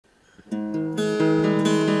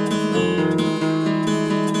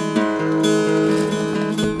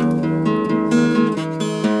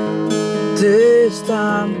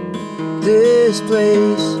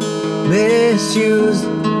misplaced, misused,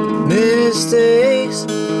 mistakes.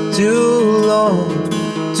 Too long,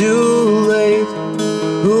 too late.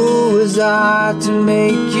 Who was I to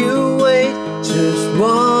make you wait? Just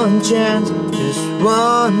one chance, just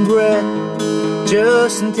one breath,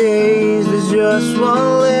 just in case there's just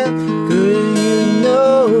one left. 'Cause you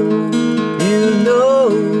know, you know,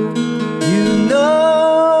 you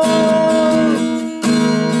know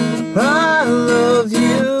I love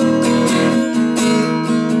you.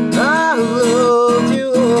 I loved you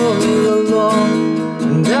all along,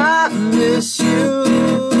 and I miss you.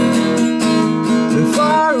 Been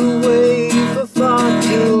far away for far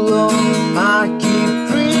too long. I keep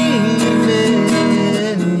dreaming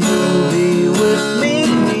you'll be with me.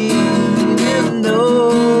 You know,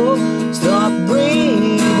 stop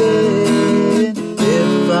breathing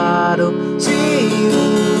if I don't see you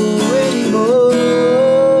anymore.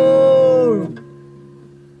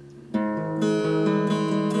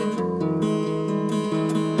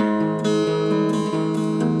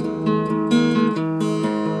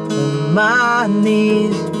 On my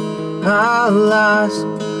knees, I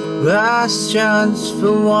last chance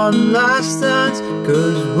for one last dance.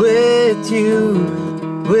 'Cause with you,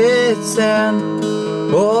 withstand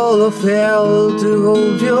all of hell to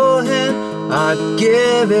hold your hand. I'd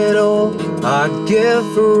give it all, I'd give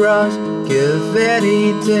for us, give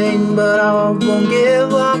anything, but I won't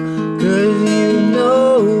give up. 'Cause you know,